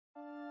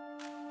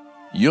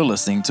You're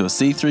listening to a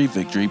C3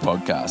 Victory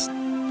podcast.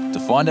 To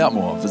find out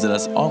more, visit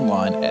us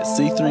online at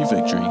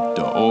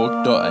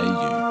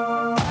c3victory.org.au.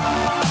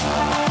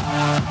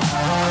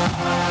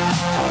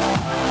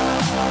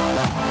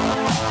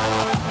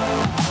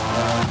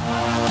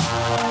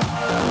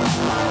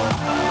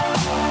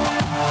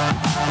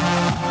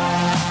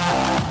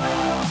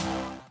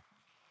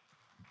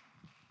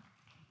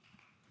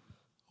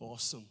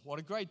 Awesome. What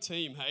a great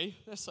team, hey?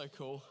 They're so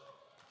cool.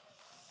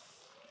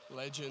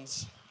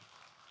 Legends.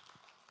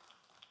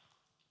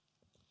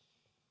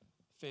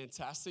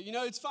 Fantastic. You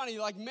know, it's funny,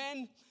 like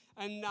men,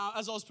 and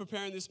as I was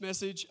preparing this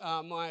message,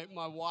 my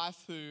wife,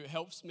 who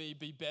helps me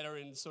be better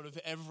in sort of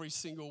every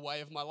single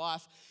way of my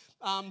life,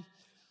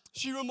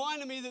 she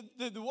reminded me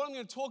that what I'm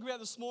going to talk about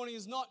this morning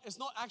it's not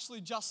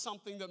actually just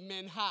something that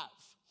men have.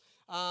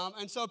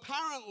 And so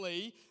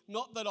apparently,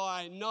 not that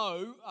I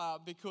know,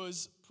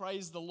 because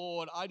praise the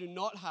Lord, I do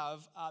not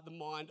have the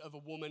mind of a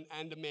woman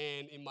and a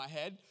man in my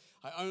head.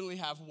 I only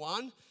have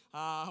one,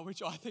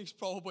 which I think is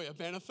probably a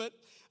benefit.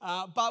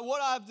 But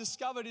what I've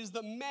discovered is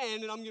that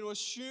men, and I'm going to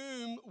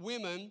assume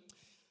women,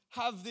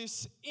 have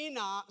this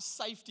inner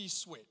safety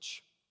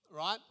switch,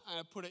 right? And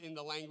I put it in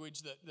the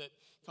language that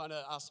kind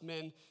of us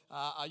men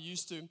are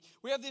used to.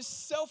 We have this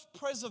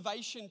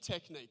self-preservation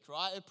technique,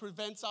 right? It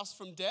prevents us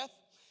from death.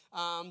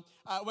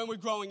 When we're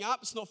growing up,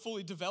 it's not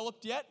fully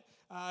developed yet.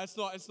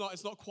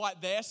 It's not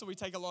quite there, so we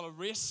take a lot of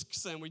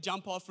risks and we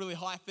jump off really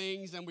high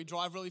things and we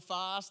drive really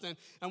fast and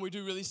we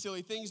do really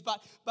silly things.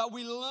 But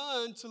we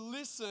learn to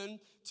listen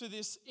to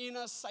this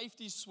inner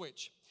safety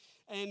switch.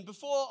 And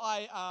before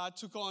I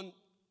took on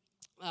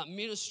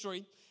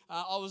ministry,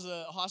 I was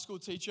a high school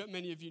teacher.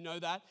 Many of you know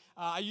that.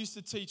 I used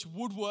to teach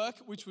woodwork,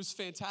 which was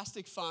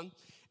fantastic fun.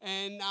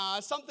 And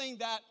something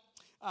that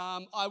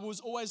I was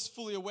always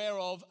fully aware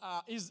of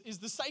is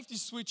the safety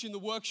switch in the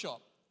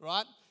workshop,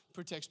 right?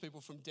 Protects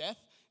people from death.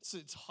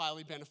 It's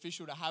highly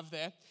beneficial to have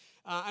there.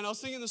 And I was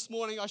thinking this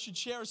morning I should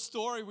share a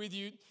story with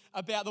you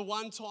about the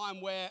one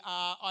time where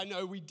I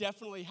know we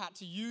definitely had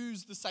to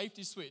use the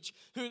safety switch.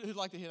 Who'd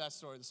like to hear that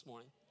story this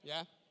morning?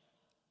 Yeah?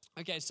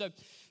 Okay, so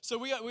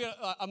we got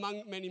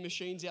among many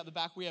machines out the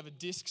back, we have a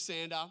disc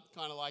sander,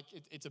 kind of like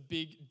it's a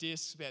big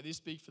disc, about this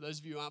big for those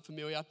of you who aren't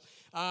familiar.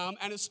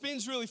 And it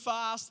spins really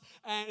fast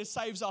and it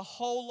saves a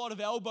whole lot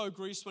of elbow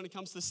grease when it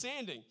comes to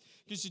sanding,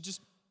 because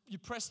you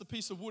press the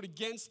piece of wood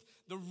against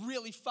the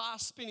really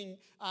fast spinning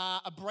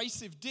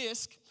abrasive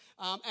disc,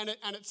 and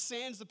it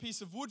sands the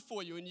piece of wood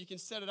for you, and you can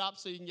set it up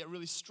so you can get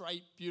really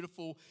straight,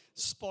 beautiful,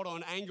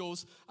 spot-on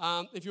angles.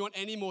 If you want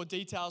any more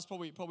details,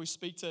 probably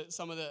speak to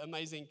some of the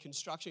amazing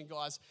construction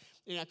guys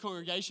in our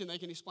congregation. They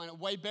can explain it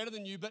way better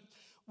than you. But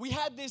we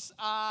had this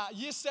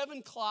Year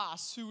 7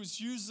 class who was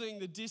using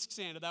the disc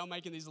sander. They were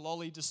making these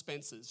lolly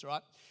dispensers,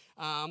 right?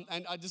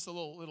 And just a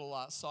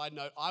little side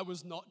note, I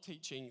was not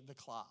teaching the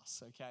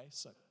class, okay?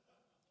 So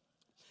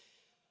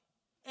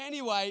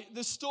anyway,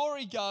 the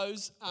story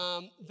goes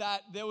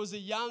that there was a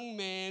young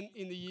man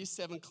in the Year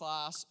 7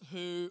 class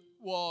who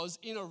was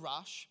in a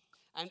rush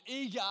and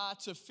eager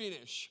to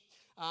finish.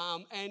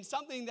 And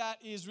something that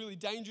is really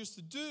dangerous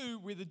to do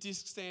with a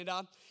disc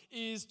sander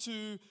is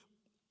to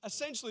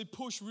essentially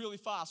push really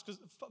fast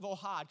or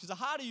hard. Because the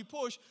harder you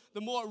push,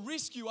 the more at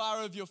risk you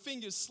are of your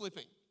fingers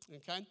slipping,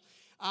 okay?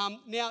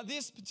 Now,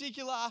 this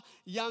particular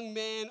young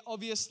man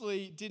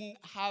obviously didn't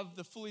have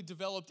the fully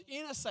developed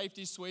inner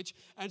safety switch,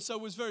 and so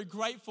was very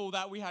grateful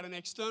that we had an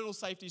external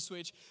safety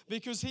switch,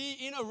 because he,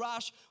 in a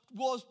rush,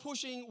 was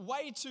pushing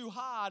way too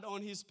hard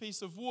on his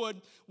piece of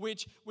wood,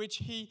 which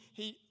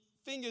he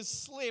fingers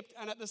slipped,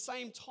 and at the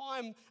same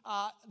time,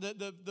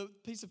 the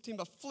piece of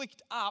timber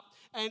flicked up,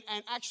 and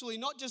actually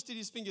not just did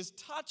his fingers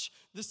touch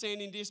the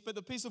sanding disc, but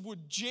the piece of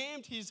wood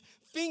jammed his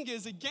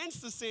fingers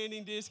against the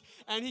sanding disc,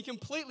 and he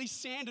completely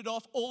sanded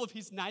off all of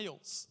his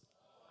nails,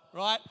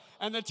 right?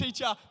 And the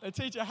teacher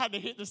had to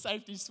hit the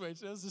safety switch.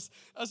 That was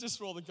just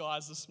for all the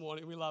guys this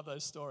morning. We love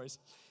those stories,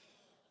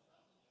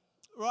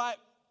 right?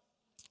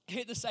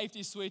 Hit the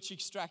safety switch,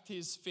 extract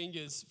his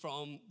fingers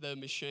from the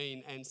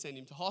machine, and send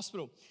him to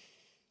hospital.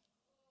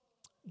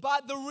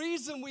 But the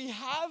reason we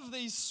have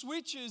these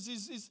switches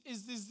is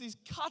it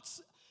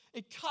cuts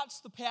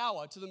the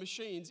power to the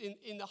machines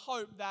in the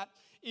hope that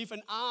if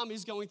an arm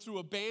is going through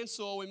a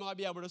bandsaw, we might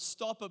be able to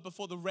stop it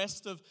before the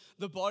rest of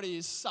the body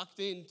is sucked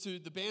into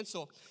the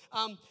bandsaw.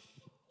 Come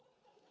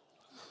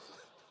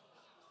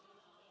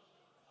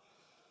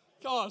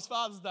on, it's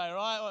Father's Day,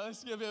 right?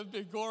 Let's give it a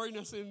bit of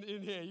goriness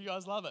in here. You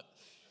guys love it.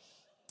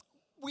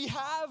 We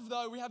have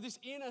this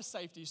inner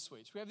safety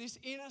switch. We have this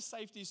inner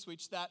safety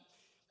switch that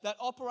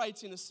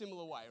operates in a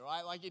similar way,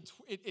 right? Like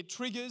it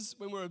triggers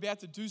when we're about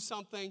to do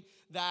something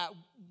that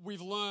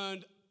we've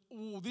learned,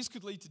 this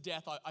could lead to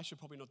death. I should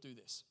probably not do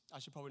this.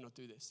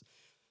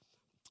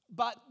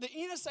 But the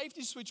inner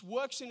safety switch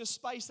works in a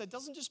space that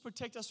doesn't just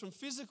protect us from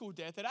physical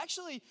death. It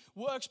actually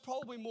works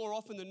probably more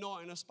often than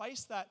not in a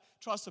space that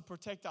tries to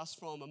protect us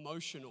from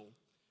emotional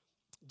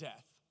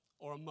death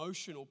or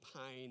emotional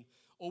pain,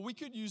 or we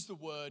could use the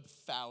word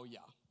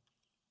failure.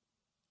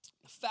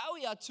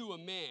 Failure to a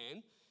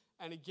man,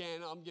 and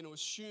again, I'm going to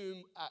assume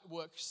it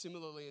works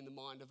similarly in the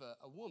mind of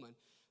a woman.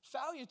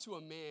 Failure to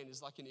a man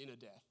is like an inner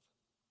death.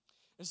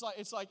 It's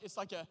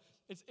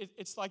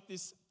like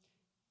this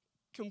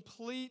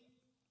complete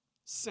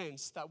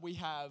sense that we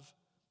have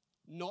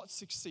not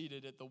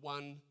succeeded at the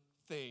one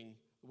thing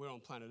we're on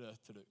planet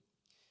Earth to do.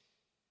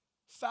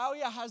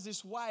 Failure has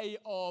this way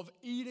of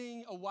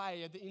eating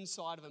away at the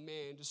inside of a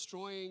man,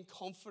 destroying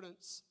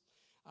confidence,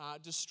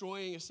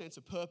 destroying a sense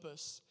of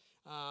purpose,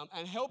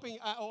 and helping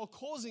or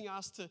causing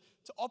us to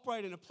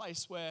operate in a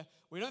place where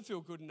we don't feel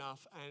good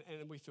enough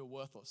and we feel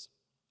worthless.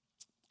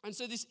 And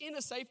so this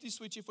inner safety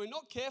switch, if we're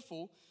not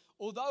careful,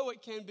 although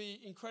it can be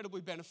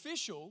incredibly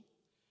beneficial,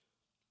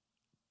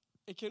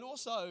 it can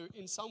also,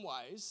 in some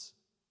ways,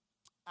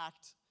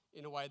 act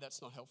in a way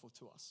that's not helpful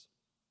to us.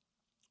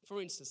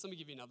 For instance, let me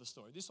give you another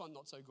story. This one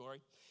not so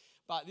gory,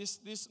 but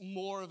this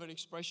more of an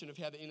expression of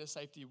how the inner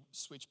safety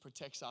switch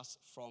protects us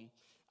from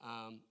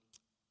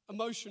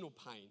emotional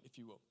pain, if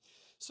you will.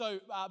 So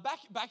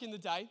back in the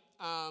day,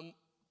 I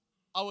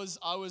was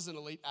an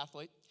elite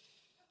athlete.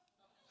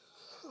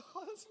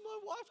 My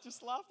wife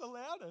just laughed the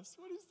loudest.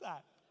 What is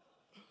that?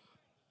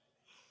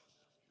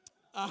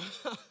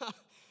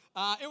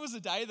 It was a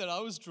day that I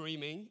was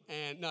dreaming,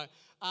 and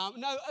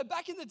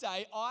back in the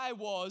day, I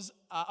was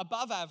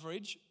above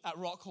average at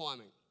rock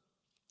climbing.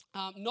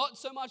 Not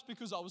so much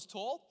because I was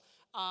tall,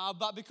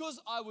 but because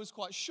I was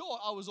quite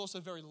short, I was also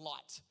very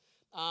light.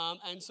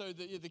 And so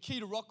the key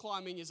to rock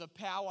climbing is a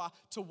power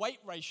to weight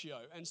ratio.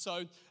 And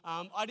so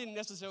I didn't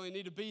necessarily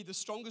need to be the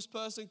strongest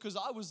person because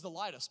I was the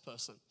lightest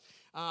person.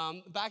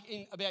 Back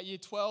in about year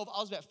 12, I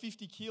was about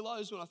 50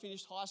 kilos when I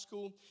finished high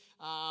school.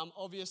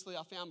 Obviously,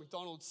 I found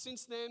McDonald's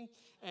since then,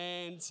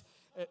 and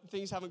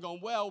things haven't gone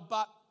well.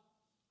 But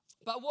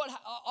I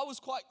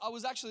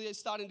was actually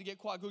starting to get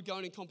quite good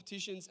going in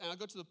competitions, and I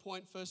got to the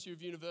point, first year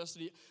of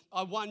university,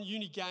 I won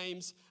uni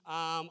games.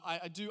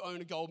 I do own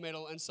a gold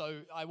medal, and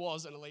so I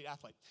was an elite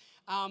athlete.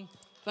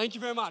 Thank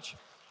you very much.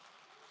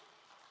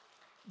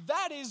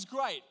 That is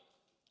great,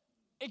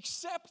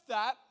 except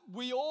that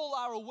we all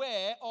are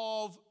aware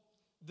of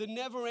the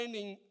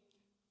never-ending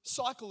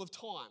cycle of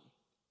time.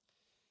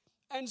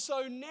 And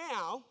so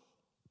now,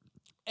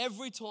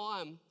 every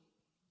time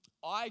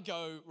I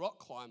go rock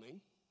climbing,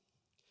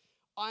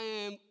 I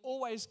am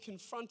always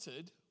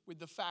confronted with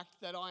the fact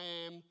that I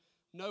am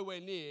nowhere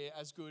near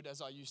as good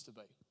as I used to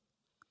be.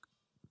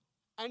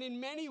 And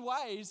in many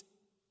ways,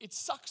 it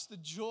sucks the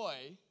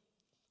joy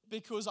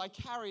because I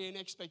carry an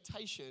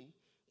expectation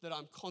that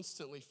I'm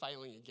constantly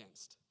failing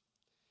against.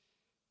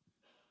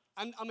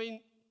 And I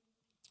mean,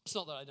 it's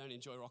not that I don't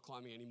enjoy rock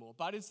climbing anymore,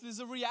 but there's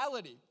a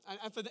reality.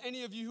 And for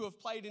any of you who have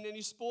played in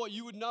any sport,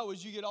 you would know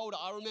as you get older.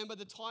 I remember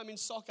the time in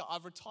soccer.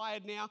 I've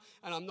retired now,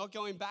 and I'm not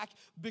going back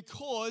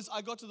because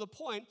I got to the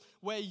point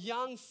where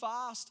young,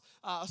 fast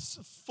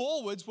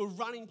forwards were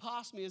running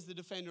past me as the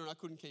defender, and I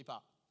couldn't keep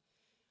up.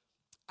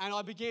 And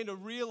I began to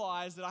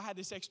realize that I had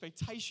this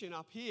expectation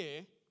up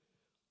here,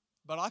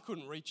 but I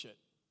couldn't reach it.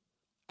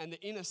 And the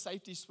inner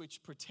safety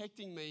switch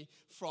protecting me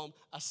from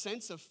a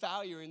sense of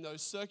failure in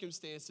those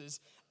circumstances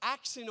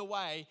acts in a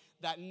way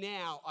that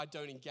now I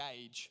don't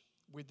engage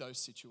with those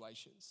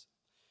situations.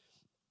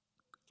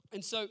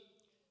 And so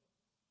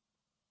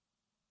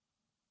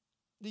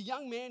the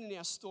young man in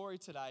our story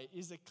today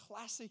is a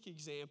classic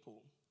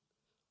example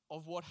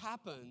of what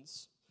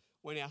happens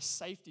when our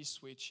safety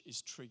switch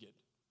is triggered.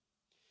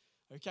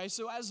 Okay,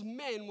 so as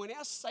men, when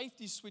our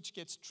safety switch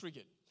gets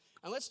triggered,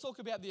 and let's talk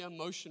about the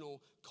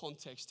emotional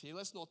context here.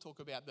 Let's not talk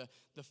about the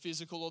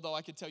physical, although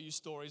I could tell you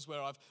stories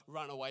where I've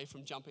run away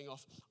from jumping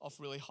off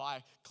really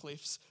high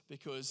cliffs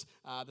because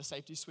the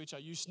safety switch I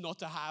used not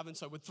to have, and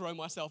so would throw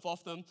myself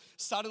off them,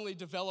 suddenly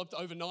developed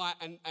overnight,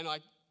 and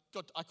I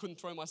couldn't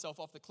throw myself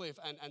off the cliff,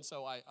 and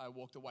so I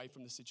walked away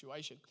from the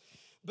situation.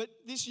 But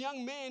this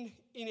young man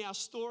in our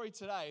story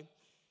today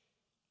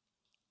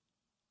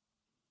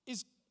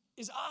is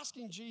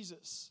asking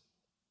Jesus,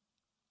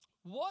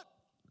 what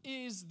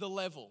is the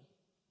level?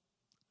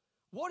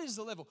 What is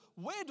the level?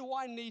 Where do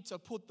I need to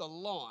put the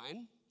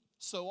line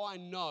so I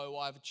know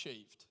I've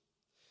achieved?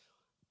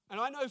 And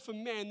I know for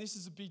men, this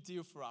is a big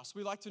deal for us.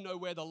 We like to know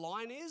where the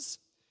line is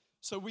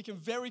so we can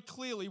very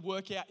clearly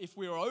work out if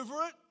we're over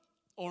it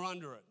or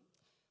under it.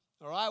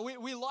 All right?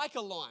 We like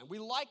a line. We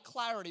like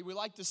clarity. We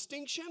like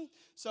distinction.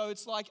 So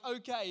it's like,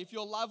 okay, if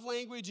your love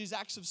language is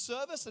acts of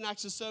service and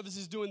acts of service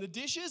is doing the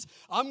dishes,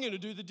 I'm going to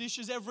do the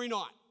dishes every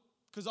night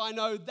because I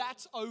know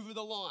that's over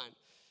the line.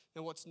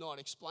 And what's not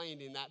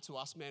explained in that to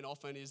us men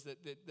often is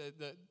that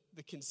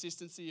the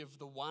consistency of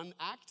the one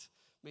act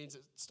means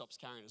it stops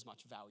carrying as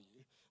much value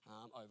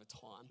over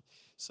time.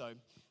 So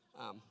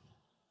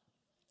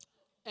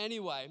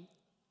anyway,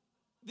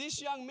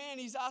 this young man,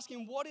 he's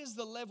asking, what is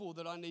the level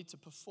that I need to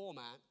perform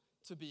at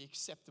to be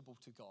acceptable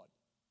to God?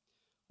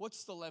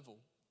 What's the level,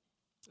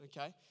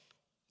 okay,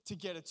 to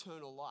get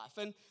eternal life?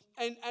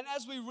 And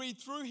as we read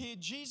through here,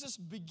 Jesus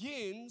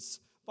begins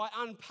by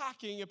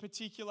unpacking a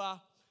particular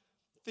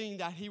thing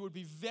that he would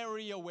be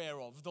very aware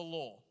of, the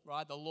law,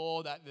 right? The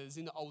law that is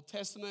in the Old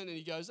Testament. And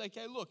he goes,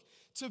 okay, look,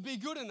 to be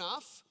good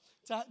enough,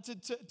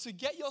 To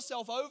get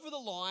yourself over the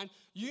line,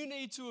 you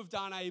need to have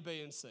done A,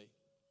 B, and C.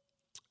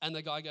 And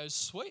the guy goes,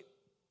 sweet.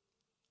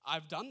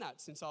 I've done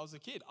that since I was a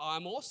kid.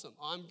 I'm awesome.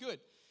 I'm good.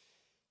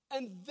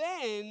 And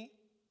then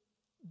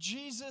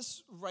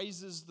Jesus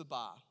raises the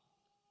bar.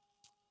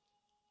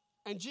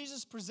 And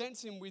Jesus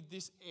presents him with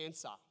this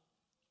answer.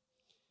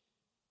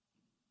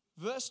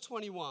 Verse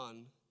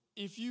 21,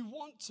 if you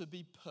want to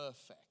be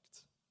perfect.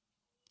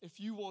 If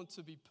you want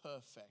to be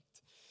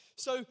perfect.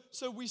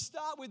 So we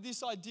start with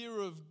this idea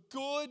of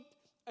good,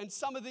 and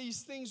some of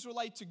these things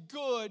relate to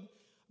good,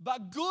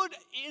 but good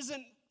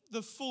isn't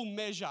the full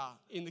measure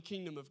in the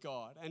kingdom of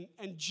God.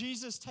 And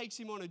Jesus takes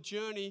him on a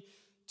journey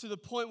to the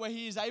point where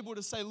he is able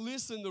to say,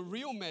 listen, the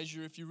real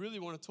measure, if you really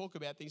want to talk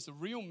about things, the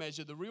real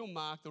measure, the real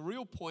mark, the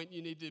real point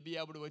you need to be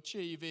able to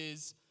achieve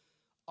is,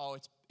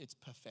 it's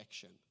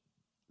perfection.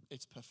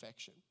 It's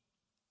perfection.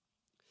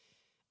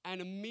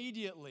 And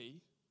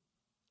immediately,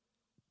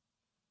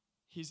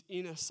 his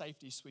inner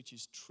safety switch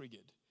is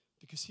triggered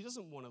because he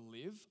doesn't want to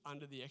live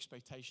under the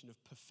expectation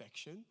of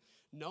perfection,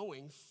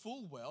 knowing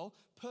full well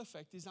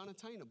perfect is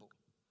unattainable.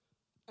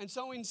 And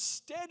so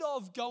instead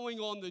of going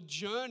on the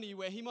journey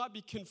where he might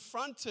be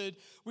confronted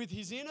with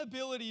his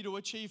inability to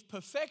achieve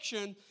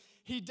perfection,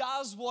 he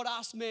does what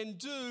us men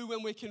do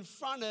when we're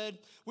confronted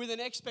with an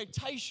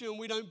expectation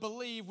we don't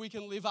believe we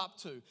can live up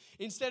to.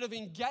 Instead of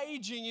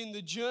engaging in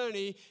the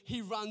journey,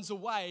 he runs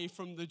away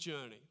from the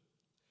journey.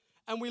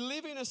 And we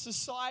live in a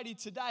society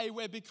today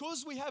where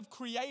because we have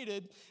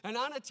created an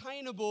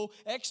unattainable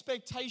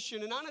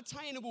expectation, an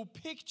unattainable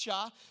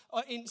picture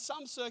in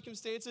some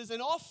circumstances,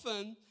 and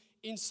often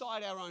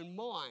inside our own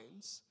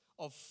minds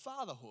of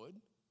fatherhood,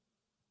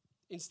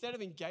 instead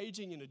of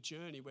engaging in a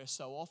journey where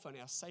so often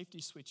our safety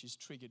switch is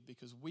triggered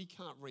because we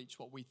can't reach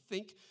what we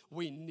think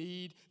we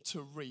need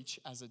to reach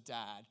as a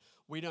dad,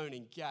 we don't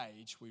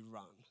engage, we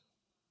run.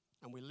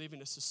 And we live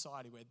in a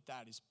society where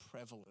that is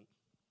prevalent.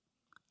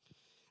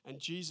 And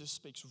Jesus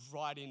speaks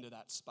right into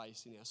that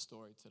space in our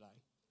story today.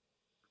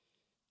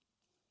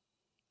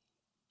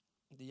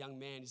 The young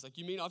man, he's like,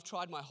 you mean I've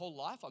tried my whole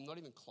life? I'm not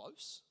even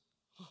close?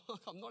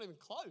 I'm not even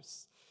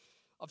close.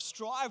 I've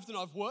strived and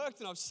I've worked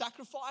and I've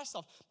sacrificed.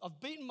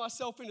 I've beaten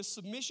myself into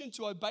submission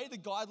to obey the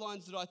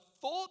guidelines that I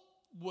thought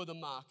were the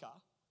marker.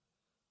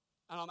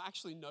 And I'm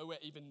actually nowhere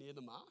even near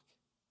the mark.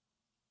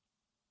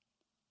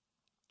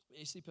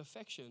 You see,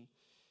 perfection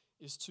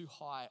is too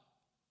high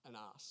an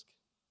ask.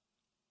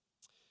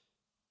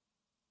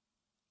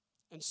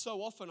 And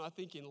so often, I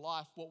think in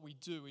life, what we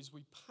do is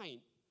we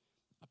paint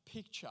a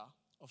picture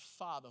of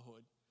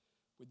fatherhood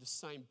with the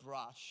same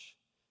brush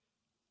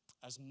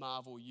as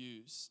Marvel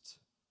used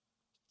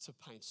to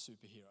paint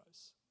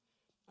superheroes.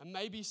 And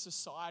maybe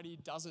society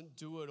doesn't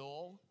do it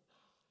all.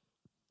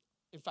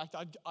 In fact,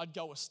 I'd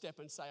go a step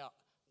and say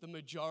the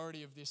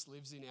majority of this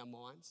lives in our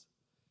minds.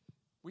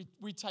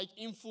 We take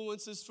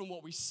influences from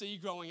what we see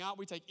growing up.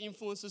 We take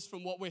influences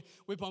from what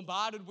we're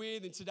bombarded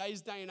with in today's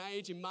day and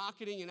age in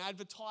marketing and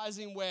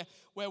advertising, where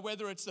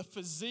whether it's the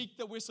physique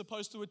that we're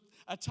supposed to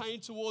attain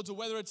towards, or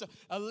whether it's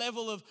a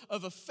level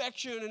of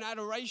affection and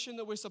adoration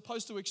that we're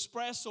supposed to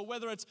express, or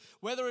whether it's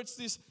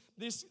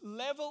this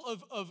level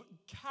of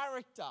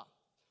character.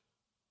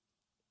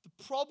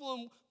 The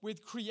problem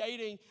with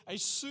creating a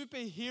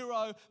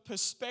superhero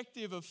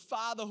perspective of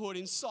fatherhood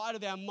inside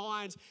of our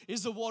minds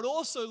is that what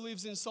also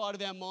lives inside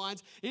of our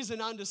minds is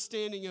an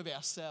understanding of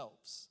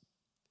ourselves.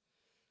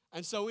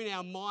 And so in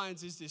our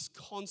minds is this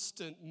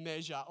constant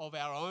measure of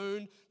our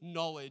own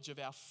knowledge of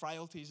our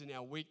frailties and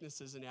our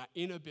weaknesses and our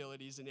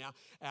inabilities and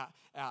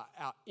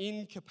our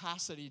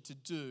incapacity to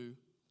do,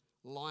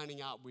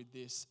 lining up with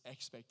this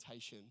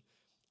expectation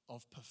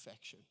of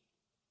perfection.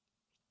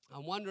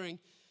 I'm wondering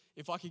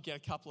if I could get a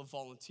couple of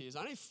volunteers.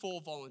 I need 4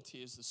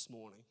 volunteers this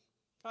morning.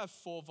 Can I have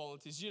 4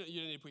 volunteers? You don't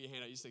need to put your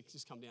hand out. You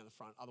just come down the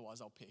front.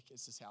 Otherwise, I'll pick.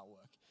 It's just how it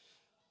works.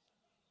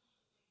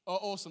 Oh,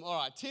 awesome. All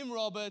right. Tim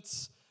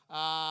Roberts.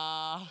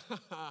 Al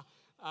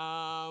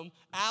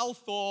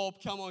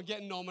Thorpe. Come on,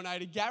 get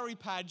nominated. Gary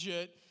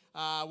Padgett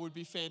would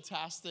be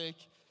fantastic.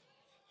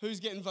 Who's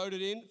getting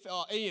voted in?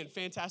 Oh, Ian.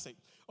 Fantastic.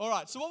 All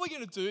right. So what we're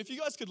going to do, if you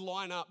guys could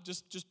line up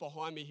just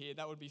behind me here,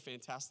 that would be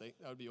fantastic.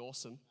 That would be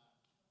awesome.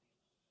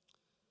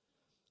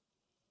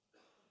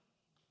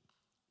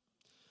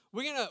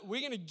 We're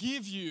gonna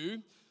give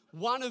you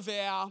one of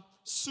our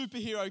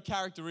superhero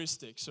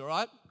characteristics, all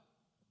right?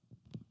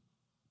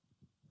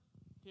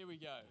 Here we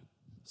go.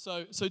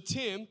 So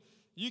Tim,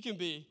 you can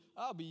be,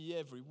 I'll be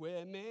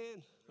everywhere,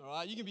 man. All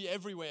right, you can be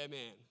everywhere,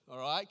 man. All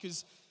right,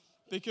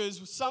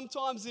 because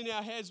sometimes in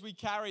our heads we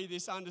carry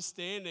this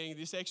understanding,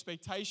 this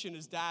expectation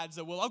as dads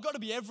that, well, I've got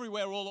to be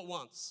everywhere all at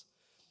once.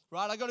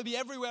 Right, I've got to be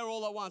everywhere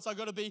all at once. I've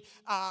got to be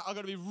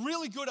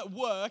really good at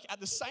work. At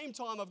the same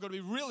time, I've got to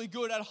be really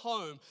good at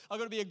home. I've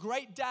got to be a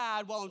great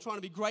dad while I'm trying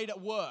to be great at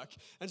work.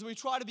 And so we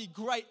try to be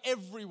great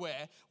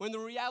everywhere, when the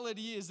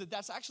reality is that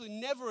that's actually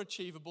never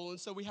achievable. And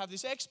so we have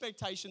this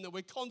expectation that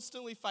we're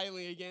constantly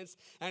failing against,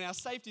 and our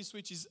safety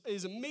switch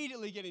is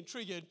immediately getting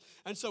triggered.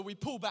 And so we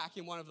pull back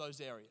in one of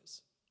those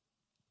areas.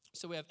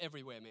 So we have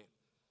everywhere, man.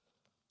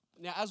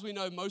 Now, as we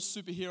know, most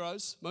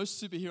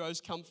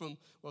superheroes come from,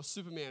 well,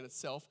 Superman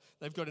itself.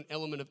 They've got an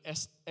element of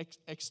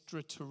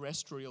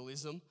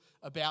extraterrestrialism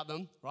about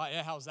them, right?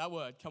 Yeah, how's that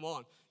word? Come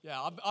on.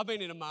 Yeah, I've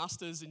been in a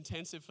master's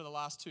intensive for the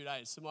last 2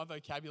 days, so my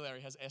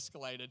vocabulary has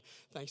escalated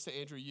thanks to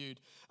Andrew Yude.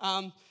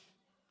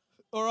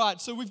 All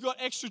right, so we've got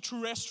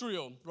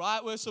extraterrestrial,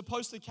 right? We're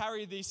supposed to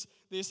carry this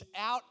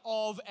out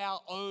of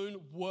our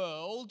own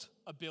world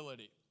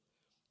ability.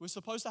 We're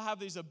supposed to have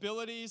these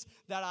abilities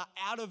that are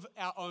out of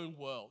our own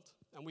world,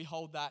 and we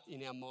hold that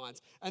in our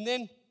minds. And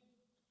then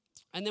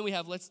we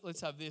have,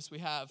 let's have this. We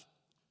have,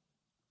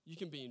 you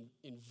can be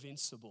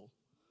invincible,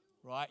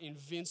 right?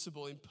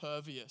 Invincible,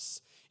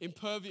 impervious.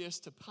 Impervious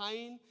to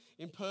pain,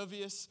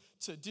 impervious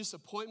to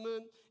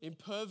disappointment,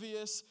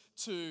 impervious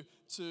to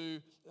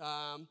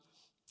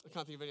I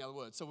can't think of any other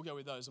words, so we'll go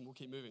with those and we'll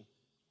keep moving.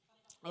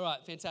 All right,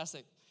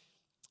 fantastic.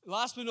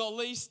 Last but not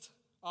least,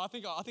 I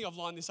think I've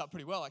lined this up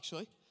pretty well,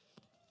 actually.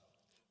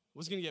 I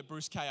was going to get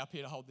Bruce Kay up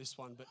here to hold this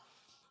one, but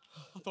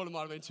I thought it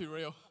might have been too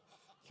real.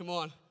 Come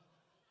on.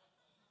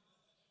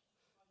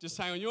 Just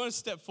hang on. You want to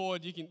step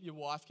forward, your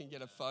wife can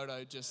get a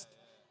photo.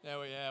 There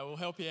we are. We'll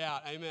help you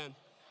out. Amen.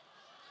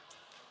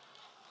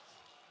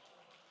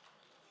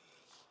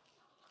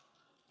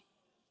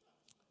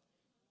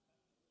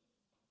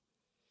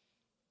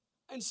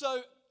 And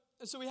so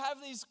we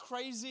have these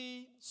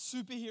crazy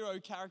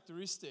superhero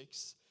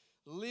characteristics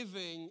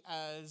living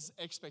as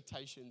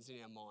expectations in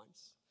our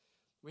minds.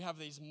 We have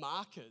these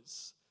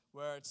markers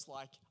where it's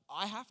like,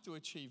 I have to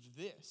achieve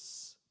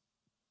this,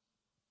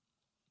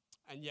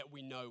 and yet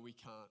we know we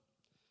can't.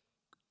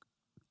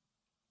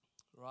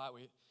 Right?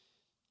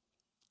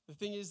 The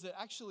thing is that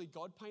actually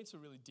God paints a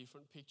really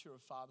different picture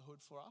of fatherhood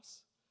for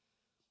us.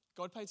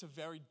 God paints a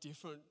very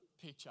different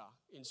picture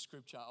in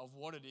Scripture of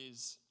what it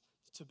is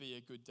to be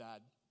a good dad.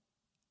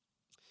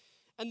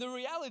 And the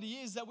reality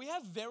is that we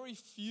have very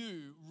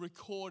few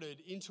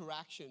recorded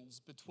interactions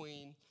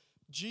between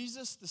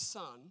Jesus the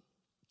Son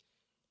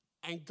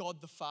and God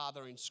the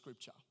Father in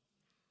Scripture.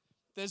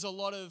 There's a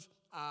lot of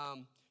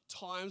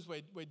times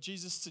where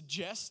Jesus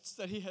suggests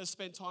that he has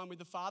spent time with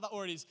the Father,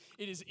 or it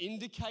is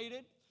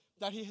indicated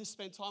that he has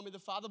spent time with the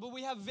Father, but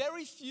we have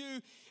very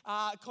few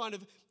kind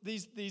of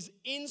these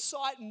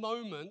insight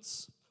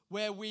moments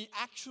where we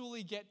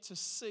actually get to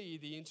see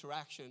the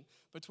interaction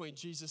between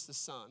Jesus the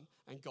Son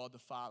and God the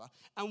Father.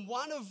 And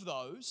one of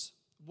those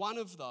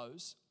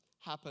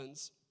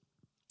happens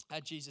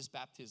at Jesus'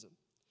 baptism.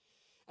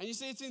 And you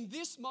see, it's in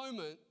this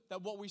moment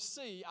that what we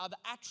see are the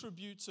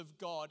attributes of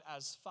God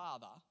as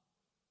Father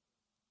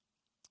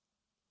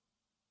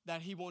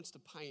that he wants to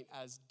paint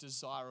as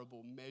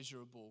desirable,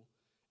 measurable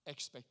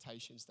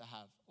expectations to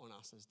have on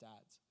us as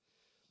dads.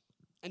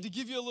 And to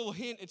give you a little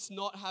hint, it's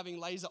not having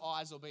laser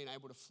eyes or being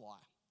able to fly,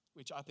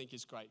 which I think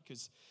is great,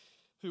 because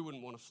who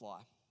wouldn't want to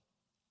fly?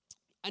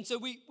 And so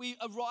we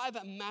arrive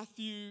at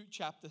Matthew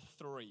chapter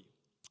 3,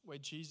 where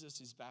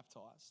Jesus is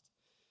baptized.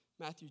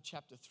 Matthew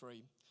chapter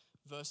 3,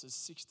 verses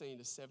 16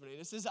 to 17.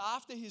 It says,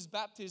 after his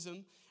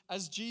baptism,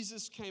 as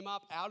Jesus came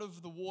up out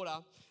of the water,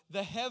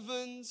 the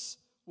heavens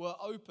were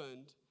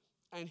opened,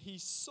 and he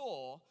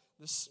saw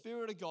the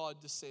Spirit of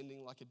God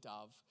descending like a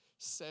dove,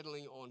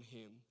 settling on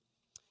him.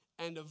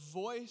 And a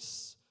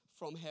voice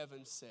from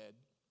heaven said,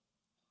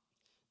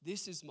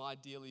 "This is my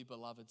dearly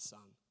beloved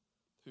Son,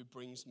 who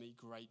brings me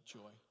great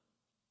joy."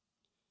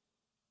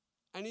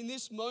 And in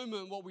this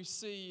moment, what we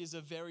see is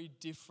a very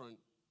different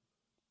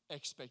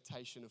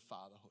expectation of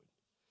fatherhood.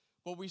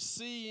 What we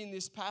see in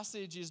this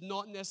passage is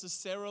not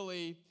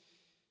necessarily,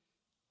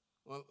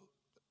 well,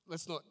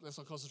 let's not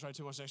concentrate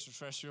too much on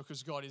extraterrestrial,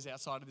 because God is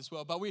outside of this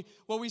world. But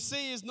what we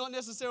see is not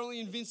necessarily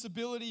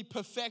invincibility,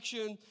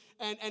 perfection,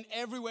 and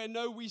everywhere.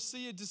 No, we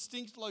see a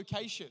distinct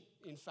location,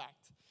 in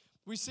fact.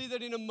 We see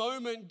that in a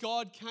moment,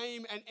 God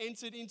came and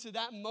entered into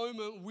that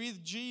moment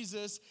with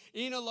Jesus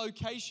in a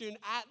location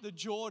at the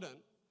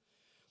Jordan.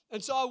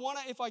 And so I want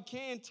to, if I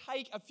can,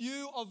 take a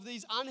few of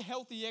these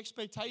unhealthy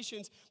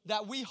expectations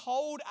that we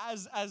hold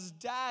as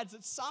dads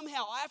that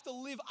somehow I have to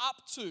live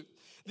up to.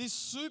 This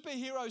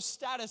superhero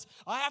status.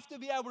 I have to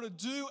be able to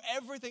do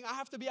everything. I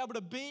have to be able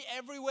to be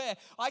everywhere.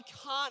 I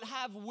can't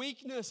have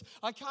weakness.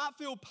 I can't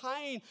feel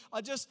pain.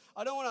 I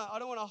don't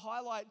want to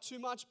highlight too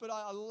much, but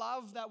I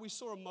love that we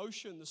saw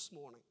emotion this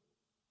morning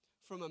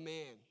from a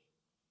man.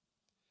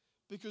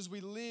 Because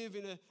we live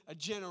in a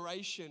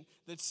generation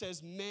that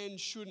says men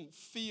shouldn't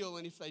feel,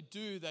 and if they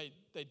do, they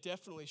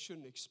definitely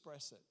shouldn't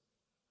express it.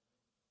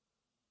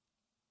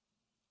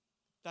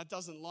 That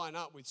doesn't line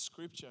up with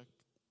Scripture.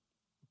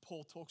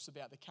 Paul talks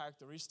about the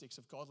characteristics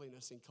of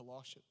godliness in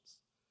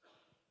Colossians.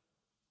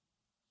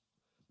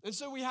 And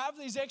so we have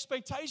these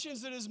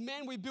expectations that as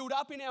men we build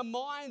up in our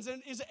minds,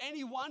 and is it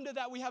any wonder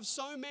that we have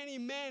so many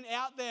men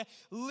out there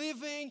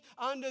living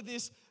under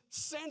this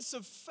sense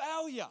of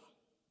failure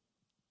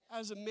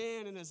as a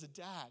man and as a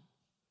dad?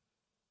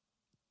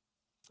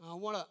 I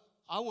want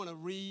to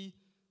re-level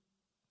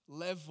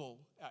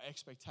our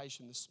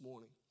expectation this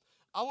morning.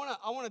 I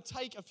want to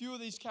take a few of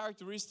these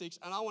characteristics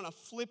and I want to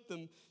flip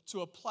them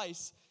to a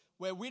place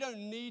where we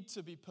don't need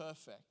to be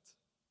perfect,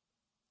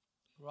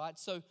 right?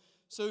 So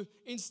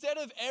instead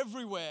of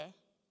everywhere,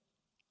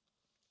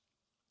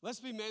 let's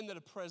be men that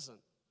are present.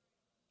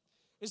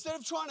 Instead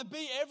of trying to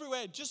be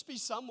everywhere, just be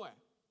somewhere.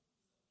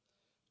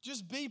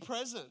 Just be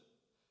present.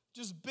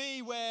 Just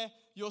be where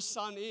your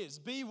son is.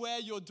 Be where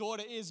your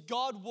daughter is.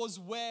 God was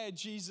where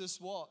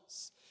Jesus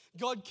was.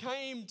 God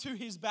came to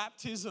his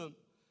baptism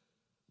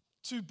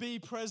to be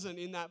present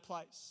in that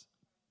place.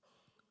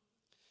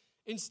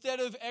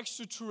 Instead of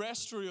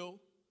extraterrestrial,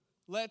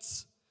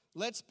 let's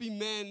be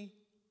men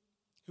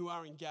who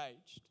are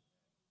engaged.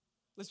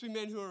 Let's be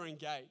men who are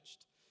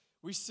engaged.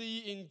 We see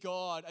in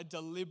God a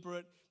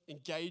deliberate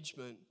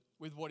engagement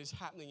with what is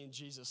happening in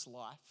Jesus'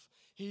 life.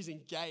 He's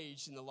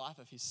engaged in the life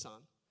of his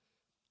son.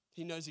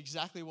 He knows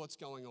exactly what's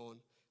going on,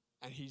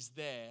 and he's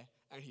there,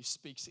 and he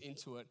speaks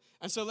into it.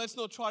 And so let's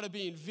not try to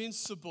be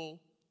invincible.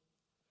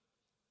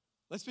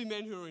 Let's be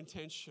men who are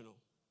intentional.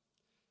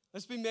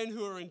 Let's be men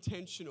who are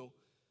intentional.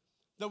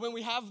 That when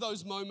we have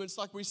those moments,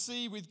 like we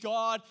see with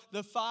God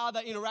the Father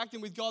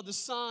interacting with God the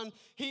Son,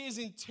 he is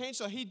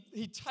intentional.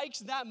 He takes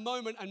that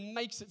moment and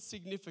makes it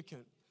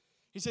significant.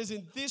 He says,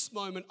 in this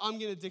moment, I'm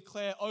going to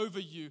declare over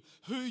you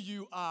who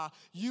you are.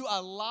 You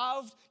are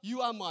loved.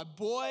 You are my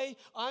boy.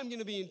 I'm going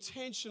to be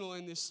intentional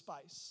in this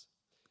space.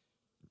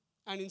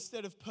 And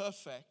instead of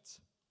perfect,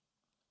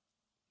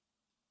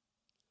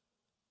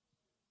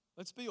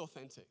 let's be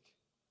authentic.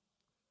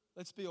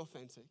 Let's be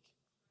authentic.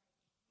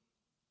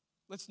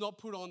 Let's not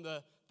put on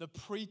the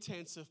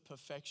pretense of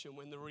perfection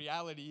when the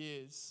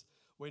reality is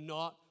we're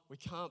not, we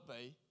can't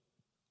be,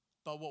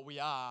 but what we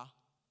are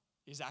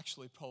is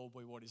actually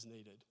probably what is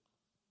needed.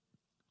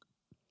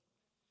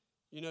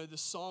 You know, the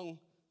song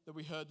that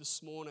we heard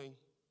this morning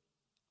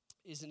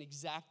is an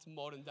exact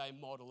modern day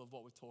model of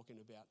what we're talking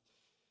about.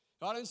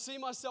 I don't see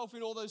myself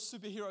in all those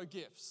superhero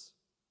gifts.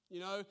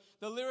 You know,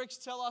 the lyrics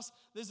tell us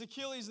there's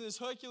Achilles and there's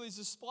Hercules,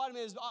 there's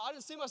Spider-Man. I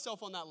don't see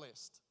myself on that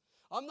list.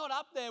 I'm not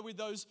up there with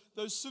those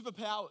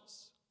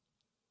superpowers,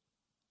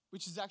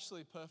 which is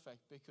actually perfect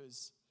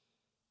because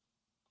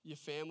your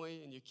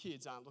family and your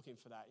kids aren't looking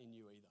for that in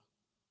you either.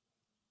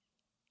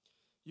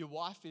 Your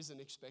wife isn't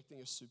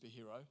expecting a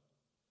superhero.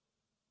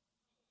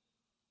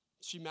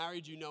 She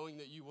married you knowing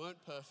that you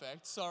weren't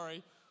perfect.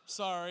 Sorry.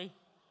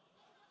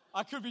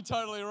 I could be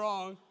totally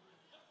wrong.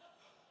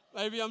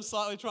 Maybe I'm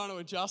slightly trying to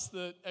adjust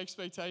the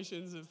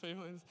expectations of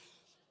people.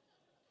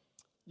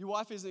 Your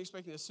wife isn't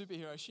expecting a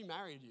superhero. She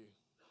married you.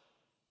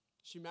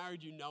 She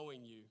married you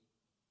knowing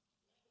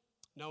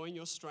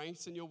your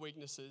strengths and your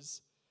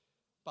weaknesses,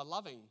 but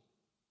loving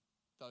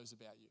those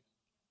about you.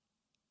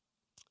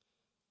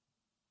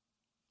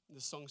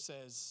 The song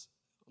says,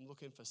 I'm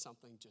looking for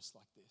something just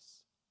like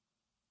this.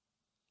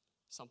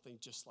 Something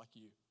just like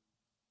you.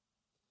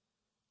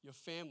 Your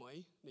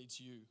family needs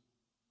you,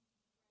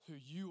 who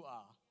you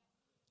are.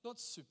 Not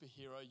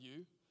superhero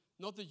you,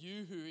 not the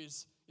you who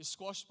is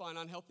squashed by an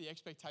unhealthy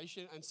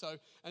expectation. And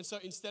so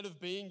instead of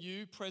being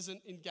you,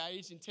 present,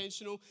 engaged,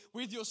 intentional,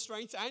 with your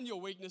strengths and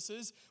your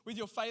weaknesses, with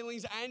your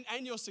failings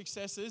and your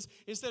successes,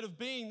 instead of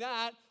being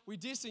that, we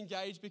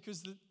disengage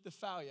because the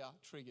failure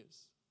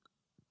triggers.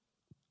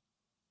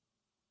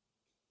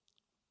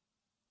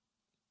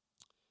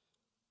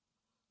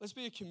 Let's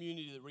be a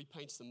community that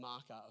repaints the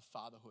marker of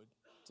fatherhood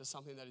to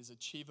something that is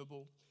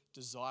achievable,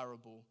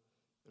 desirable,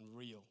 and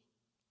real.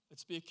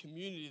 Let's be a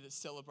community that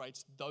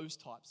celebrates those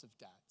types of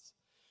dads,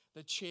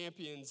 that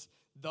champions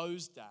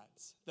those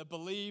dads, that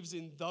believes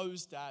in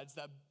those dads,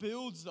 that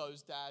builds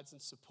those dads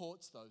and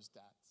supports those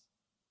dads.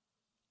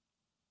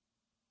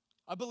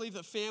 I believe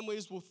that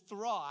families will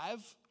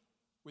thrive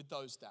with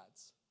those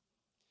dads,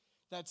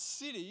 that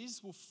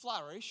cities will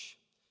flourish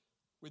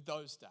with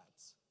those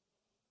dads.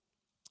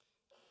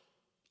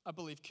 I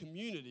believe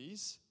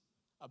communities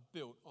are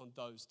built on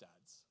those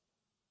dads.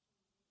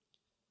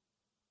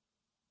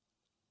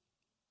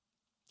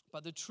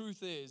 But the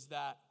truth is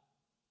that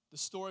the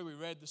story we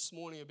read this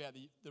morning about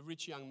the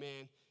rich young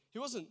man, it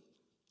wasn't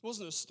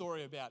a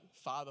story about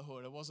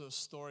fatherhood. It wasn't a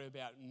story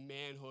about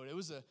manhood. It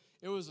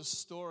was a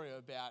story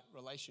about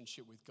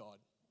relationship with God.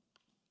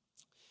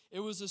 It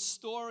was a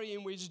story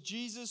in which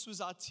Jesus was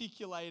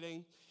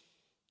articulating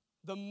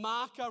the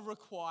marker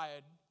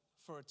required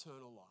for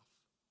eternal life.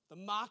 The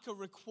marker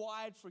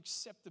required for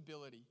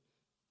acceptability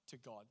to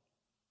God.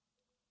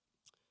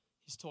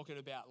 He's talking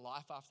about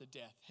life after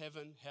death,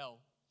 heaven, hell,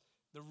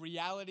 the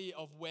reality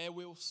of where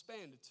we will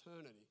spend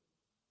eternity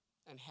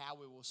and how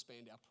we will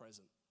spend our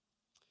present.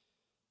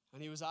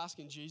 And he was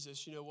asking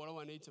Jesus, what do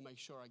I need to make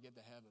sure I get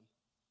to heaven?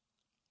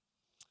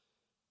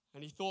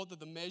 And he thought that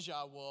the measure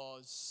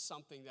was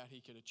something that he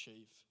could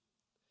achieve.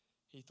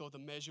 He thought the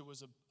measure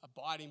was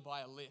abiding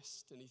by a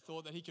list, and he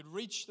thought that he could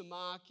reach the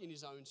mark in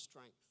his own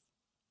strength.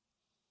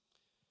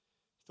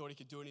 He thought he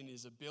could do it in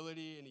his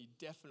ability, and he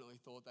definitely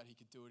thought that he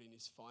could do it in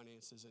his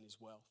finances and his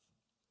wealth.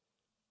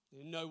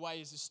 In no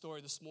way is this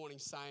story this morning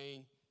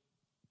saying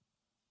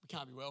we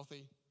can't be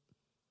wealthy,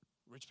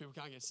 rich people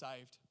can't get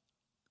saved.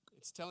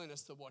 It's telling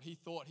us that what he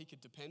thought he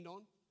could depend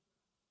on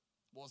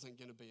wasn't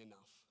going to be enough.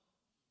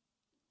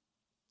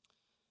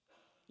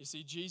 You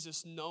see,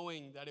 Jesus,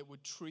 knowing that it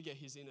would trigger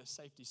his inner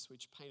safety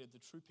switch, painted the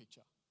true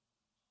picture.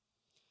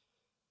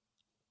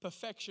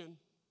 Perfection.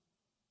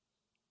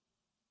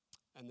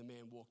 And the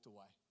man walked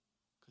away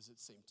because it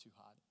seemed too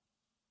hard.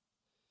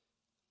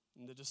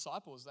 And the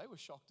disciples, they were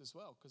shocked as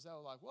well because they were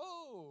like,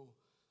 whoa,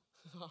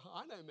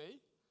 I know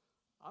me.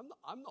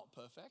 I'm not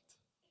perfect.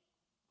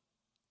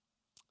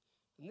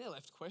 And they're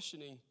left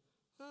questioning,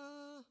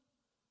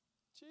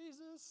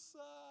 Jesus,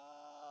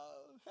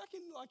 how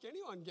can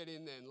anyone get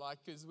in then?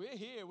 Because we're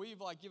here, we've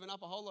given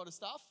up a whole lot of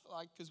stuff,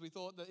 because we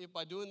thought that if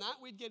by doing that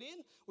we'd get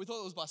in. We thought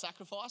it was by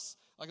sacrifice.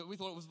 We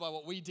thought it was by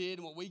what we did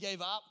and what we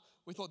gave up.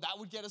 We thought that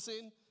would get us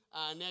in.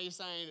 Now you're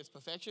saying it's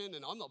perfection,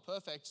 and I'm not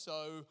perfect.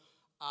 So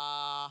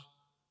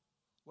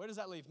where does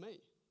that leave me?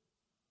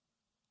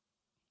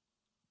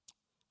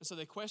 And so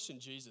they questioned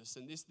Jesus,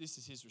 and this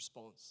is his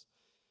response.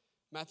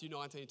 Matthew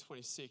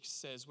 19:26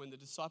 says, when the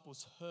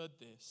disciples heard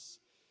this,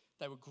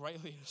 they were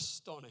greatly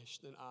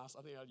astonished and asked,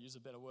 I think I'd use a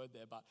better word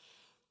there, but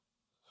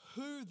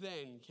who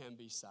then can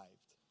be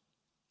saved?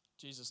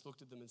 Jesus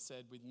looked at them and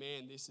said, with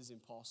man this is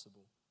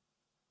impossible,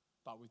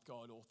 but with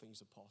God all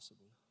things are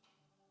possible.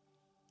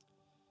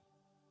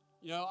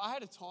 You know, I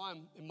had a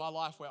time in my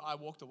life where I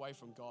walked away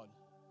from God.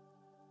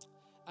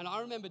 And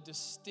I remember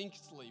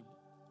distinctly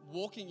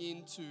walking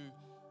into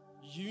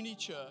uni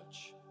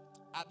church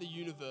at the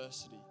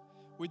university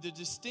with the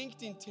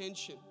distinct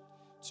intention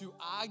to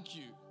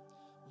argue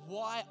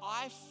why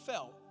I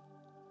felt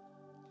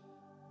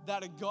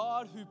that a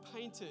God who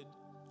painted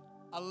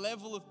a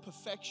level of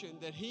perfection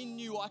that he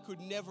knew I could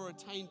never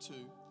attain to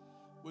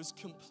was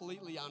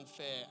completely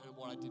unfair and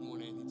what I didn't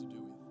want anything to do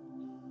with.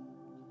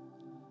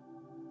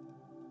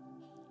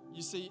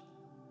 You see,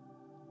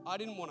 I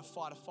didn't want to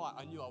fight a fight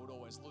I knew I would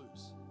always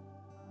lose.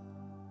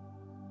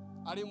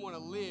 I didn't want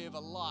to live a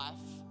life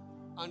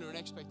under an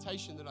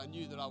expectation that I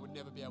knew that I would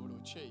never be able to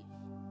achieve.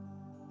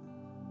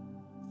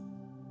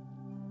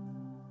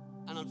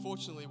 And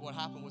unfortunately, what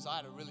happened was I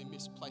had a really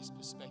misplaced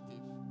perspective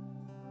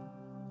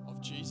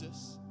of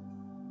Jesus,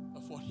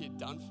 of what he had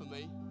done for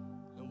me,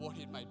 and what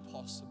he had made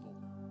possible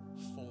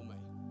for me.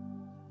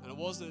 And it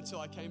wasn't until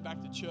I came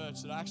back to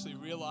church that I actually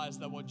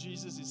realized that what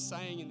Jesus is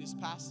saying in this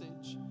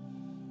passage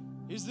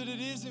is that it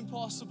is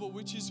impossible,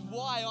 which is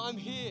why I'm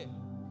here.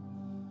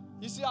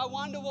 You see, I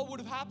wonder what would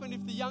have happened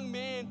if the young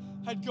man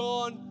had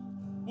gone,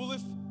 well,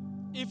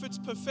 if it's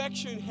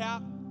perfection,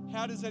 how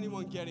does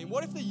anyone get in?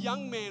 What if the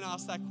young man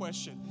asked that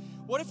question?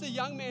 What if the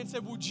young man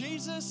said, well,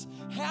 Jesus,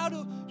 how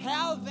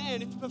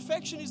then? If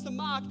perfection is the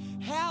mark,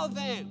 how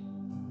then?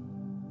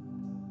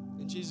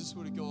 And Jesus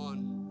would have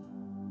gone,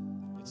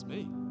 it's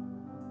me.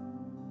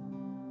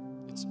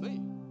 It's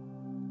me.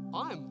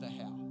 I'm the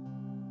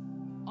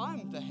how.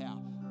 I'm the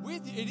how.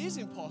 It is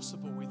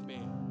impossible with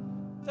man.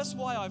 That's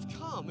why I've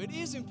come. It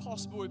is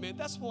impossible with man.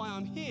 That's why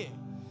I'm here.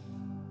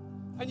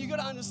 And you've got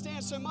to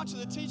understand, so much of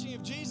the teaching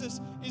of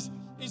Jesus is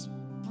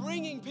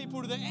bringing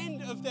people to the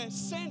end of their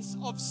sense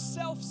of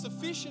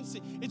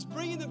self-sufficiency. It's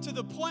bringing them to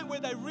the point where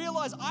they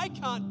realize, I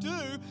can't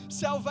do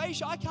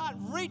salvation. I can't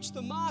reach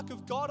the mark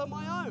of God on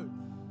my own.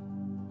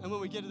 And when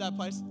we get to that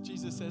place,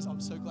 Jesus says,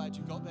 I'm so glad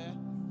you got there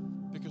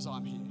because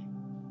I'm here.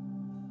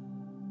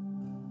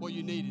 What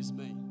you need is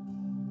me.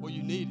 What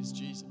you need is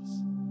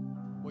Jesus.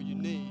 What you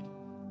need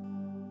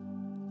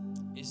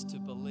is to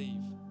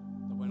believe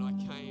that when I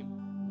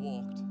came,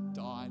 walked,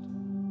 died,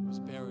 was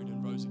buried,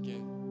 and rose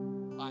again,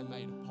 I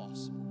made it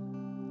possible.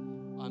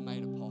 I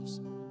made it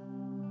possible.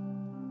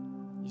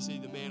 You see,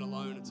 the man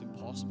alone, it's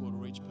impossible to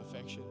reach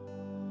perfection.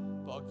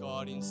 But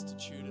God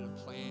instituted a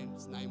plan.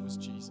 His name was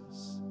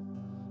Jesus.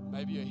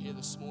 Maybe you're here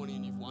this morning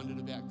and you've wondered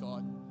about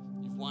God.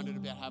 You've wondered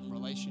about having a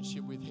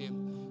relationship with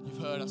him. You've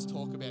heard us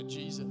talk about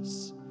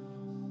Jesus.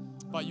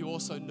 But you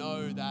also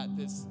know that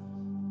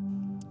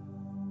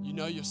you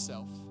know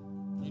yourself.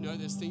 You know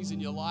there's things in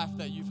your life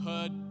that you've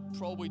heard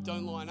probably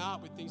don't line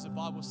up with things the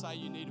Bible say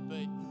you need to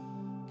be.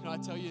 Can I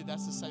tell you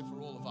that's the same for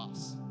all of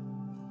us?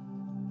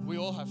 We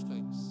all have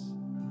things.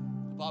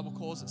 The Bible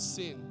calls it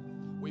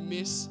sin. We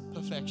miss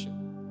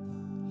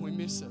perfection. We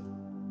miss it.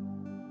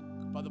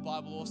 But the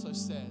Bible also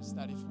says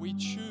that if we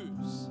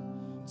choose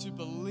to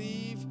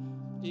believe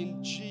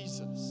in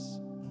Jesus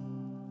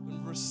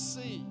and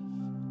receive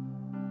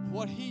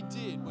what he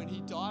did when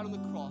he died on the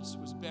cross,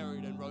 was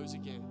buried, and rose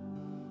again,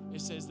 it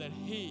says that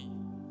he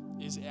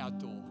is our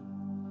door,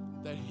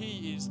 that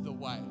he is the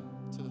way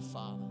to the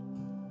Father.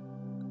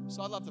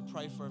 So I'd love to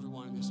pray for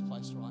everyone in this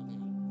place right now.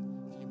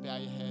 If you can bow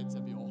your heads,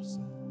 that'd be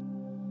awesome.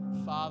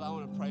 Father, I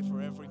want to pray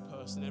for every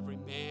person, every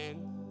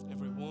man,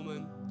 every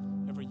woman,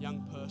 every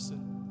young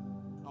person.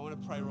 I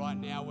want to pray right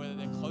now, whether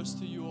they're close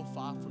to you or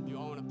far from you,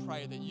 I want to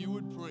pray that you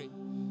would bring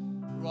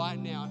right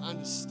now an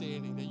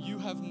understanding that you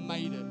have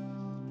made it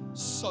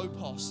so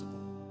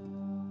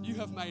possible. You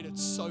have made it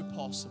so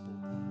possible.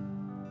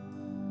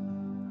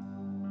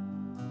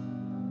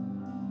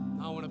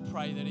 I want to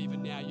pray that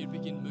even now you'd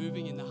begin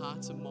moving in the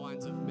hearts and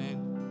minds of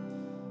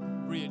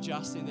men,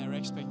 readjusting their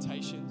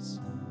expectations,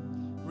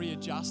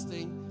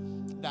 readjusting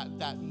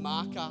that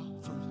marker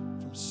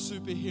from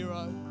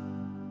superhero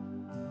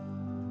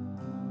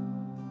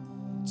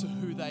to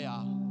who they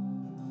are.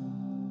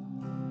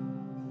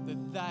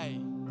 That they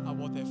are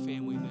what their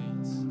family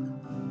needs.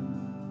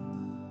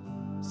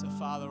 So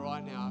Father,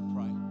 right now I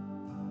pray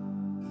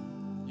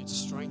you'd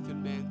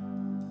strengthen men,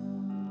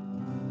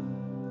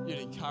 you'd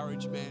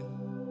encourage men,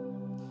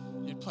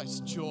 you'd place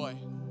joy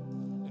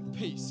and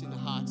peace in the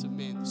hearts of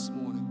men this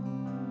morning.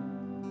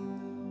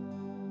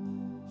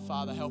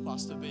 Father, help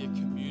us to be a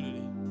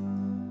community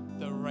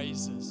that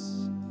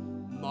raises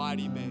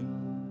mighty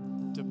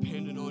men,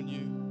 dependent on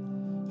you,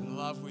 in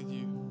love with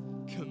you,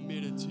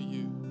 committed to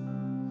you,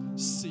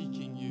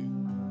 seeking you.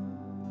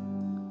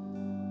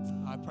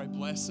 I pray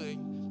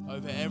blessing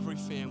over every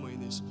family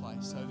in this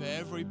place, over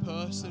every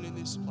person in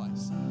this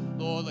place.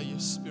 Lord, let your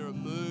Spirit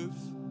move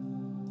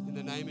in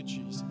the name of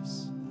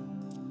Jesus.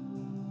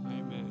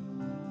 Amen.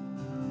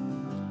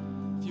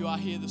 If you are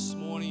here this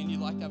morning and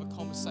you'd like to have a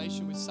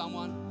conversation with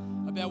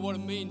someone about what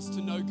it means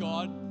to know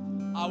God,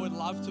 I would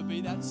love to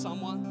be that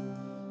someone.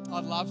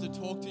 I'd love to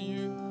talk to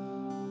you.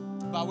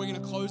 But we're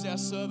going to close our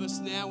service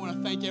now. I want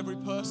to thank every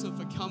person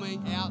for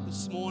coming out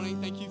this morning.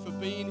 Thank you for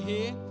being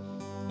here.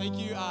 Thank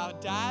you,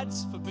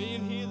 dads, for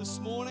being here this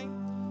morning.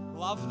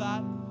 Love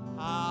that.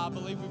 I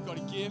believe we've got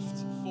a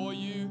gift for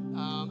you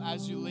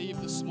as you leave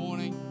this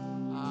morning.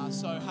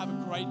 So have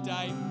a great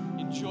day.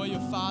 Enjoy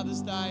your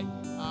Father's Day.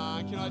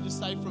 Can I just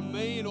say from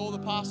me and all the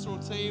pastoral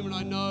team, and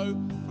I know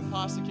from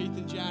Pastor Keith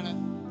and Janet,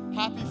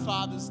 happy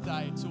Father's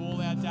Day to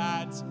all our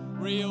dads,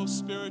 real,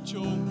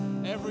 spiritual,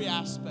 every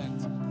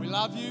aspect. We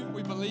love you.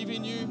 We believe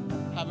in you.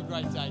 Have a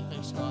great day.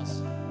 Thanks,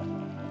 guys.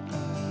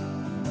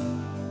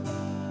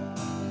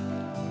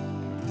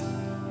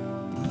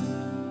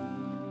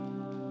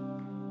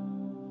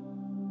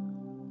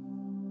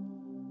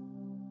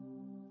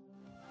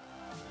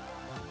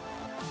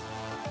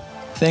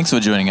 Thanks for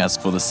joining us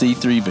for the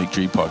C3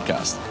 Victory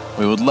podcast.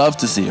 We would love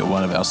to see you at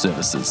one of our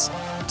services.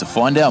 To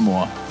find out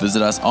more,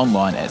 visit us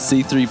online at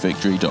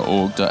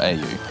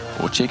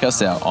c3victory.org.au or check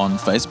us out on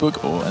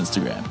Facebook or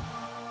Instagram.